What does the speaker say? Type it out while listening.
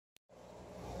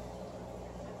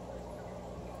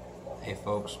Hey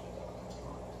folks,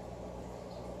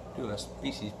 do a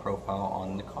species profile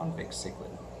on the convict cichlid.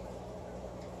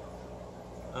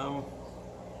 I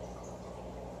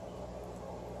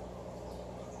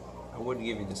would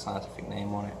give you the scientific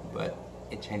name on it, but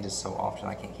it changes so often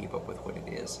I can't keep up with what it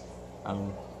is.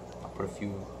 I'll put a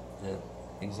few of the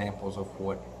examples of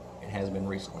what it has been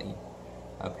recently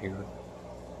up here.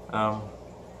 But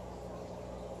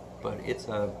it's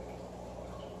a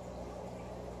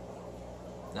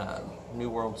New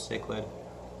World cichlid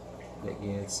that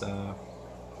gets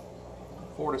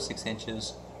 4 to 6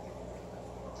 inches.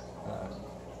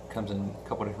 Comes in a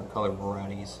couple different color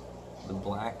varieties. The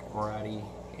black variety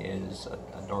is a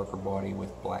darker body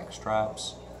with black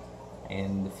stripes,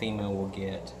 and the female will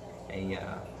get a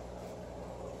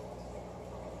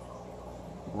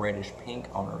reddish pink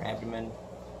on her abdomen.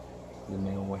 The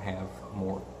male will have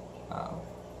more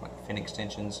like fin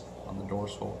extensions on the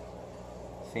dorsal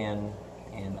fin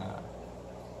and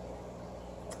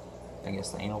I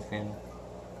guess the anal fin.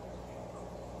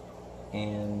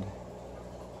 And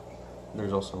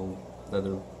there's also the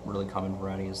other really common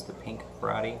variety is the pink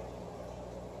variety.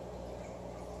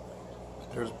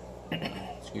 There's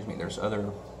excuse me, there's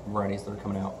other varieties that are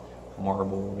coming out,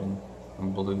 marbled and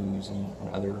blues and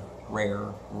other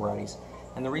rare varieties.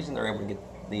 And the reason they're able to get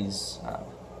these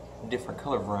different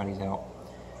color varieties out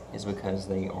is because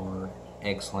they are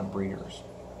excellent breeders.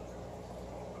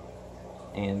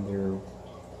 And they're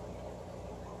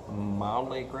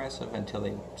mildly aggressive until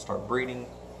they start breeding,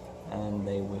 and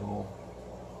they will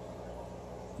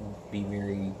be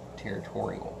very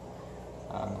territorial.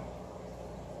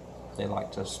 They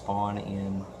like to spawn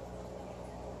in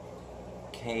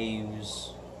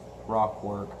caves, rock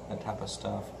work, that type of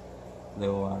stuff.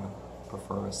 They'll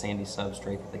prefer a sandy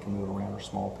substrate that they can move around, or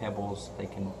small pebbles. They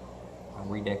can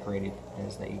redecorate it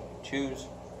as they choose.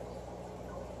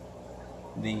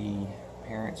 The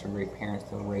parents are great parents.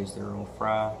 They'll raise their own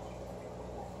fry.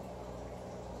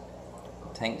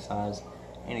 Tank size,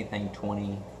 anything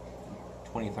 20,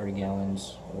 30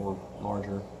 gallons or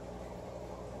larger.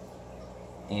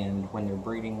 And when they're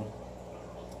breeding,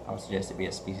 I would suggest it be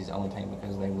a species only tank,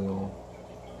 because they will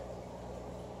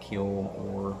kill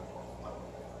or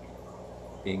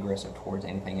be aggressive towards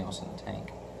anything else in the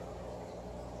tank.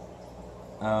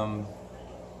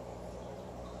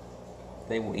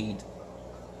 They will eat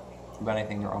about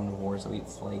anything. They're omnivores. They'll eat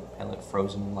flake, pellet,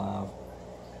 frozen, live,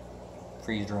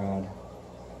 freeze-dried,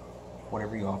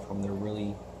 whatever you offer them. They're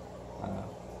really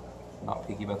not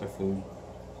picky about their food.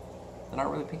 They're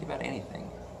not really picky about anything.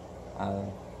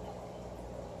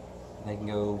 They can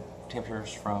go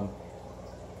temperatures from,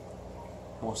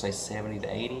 we'll say 70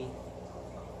 to 80,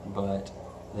 but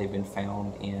they've been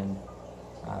found in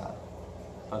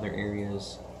other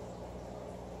areas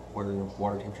where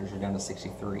water temperatures are down to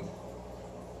 63,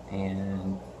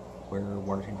 and where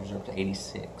water temperatures are up to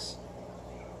 86.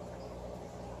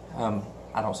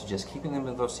 I don't suggest keeping them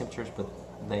at those temperatures, but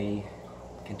they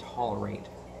can tolerate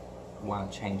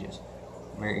wide changes,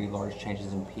 very large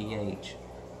changes in pH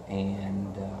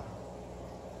and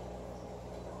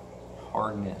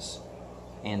hardness,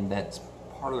 and that's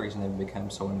part of the reason they've become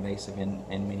so invasive in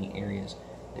many areas.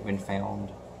 They've been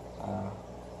found,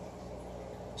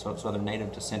 so they're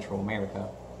native to Central America,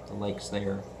 the lakes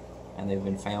there, and they've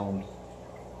been found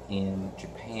in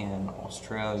Japan,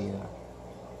 Australia,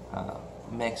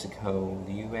 Mexico,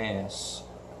 the US,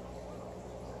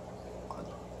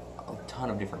 a ton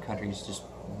of different countries, just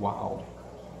wild,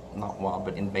 not wild,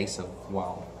 but invasive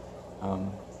wild,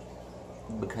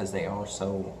 because they are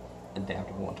so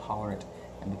adaptable and tolerant,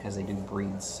 and because they do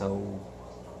breed so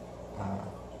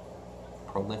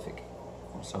prolific,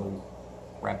 so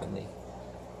rapidly.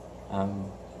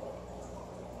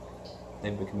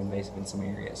 They've become invasive in some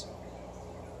areas.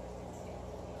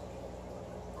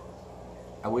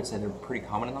 I would say they're pretty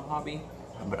common in the hobby,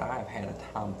 but I have had a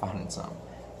time finding some.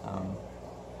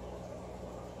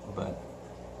 But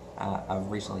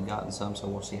I've recently gotten some, so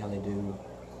we'll see how they do,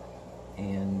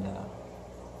 and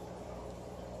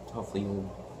hopefully you'll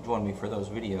join me for those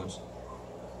videos.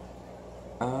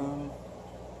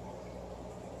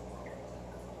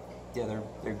 Yeah,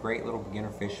 they're great little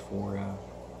beginner fish for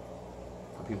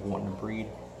people wanting to breed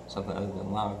something other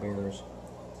than live bears,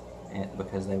 and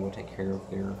because they will take care of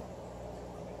their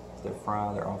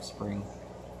fry, their offspring,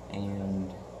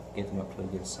 and get them up to a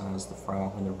good size. The fry,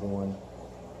 when they're born,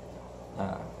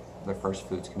 their first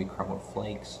foods can be crumbled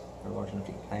flakes. They're large enough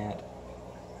to eat that,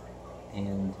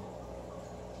 and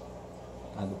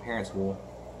the parents will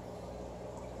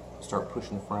start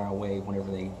pushing the fry away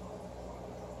whenever they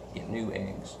get new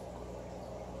eggs.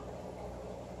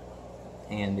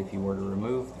 And if you were to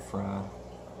remove the fry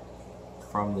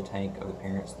from the tank of the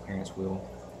parents will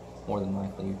more than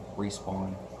likely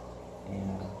respawn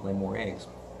and lay more eggs.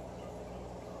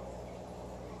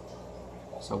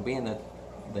 So being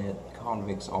that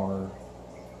convicts are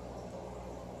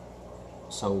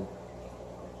so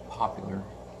popular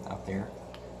out there,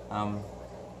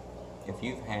 if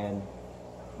you've had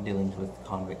dealings with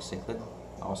convict cichlid,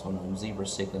 also known zebra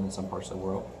cichlid in some parts of the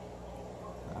world,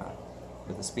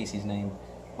 with the species name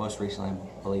most recently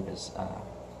I believe is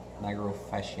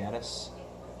Nigrofasciatus,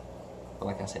 but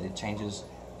like I said, it changes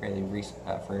fairly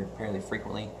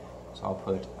frequently, so I'll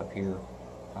put up here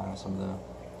some of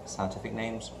the scientific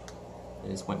names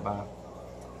that it's went by.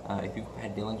 If you've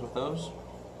had dealings with those,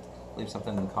 leave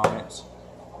something in the comments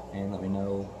and let me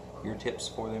know your tips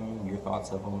for them, your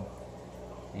thoughts of them,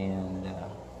 and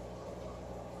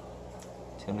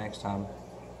till next time,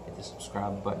 hit the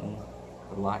subscribe button,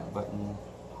 the like button,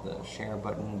 the share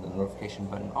button, the notification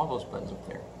button, all those buttons up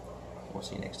there. We'll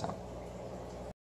see you next time.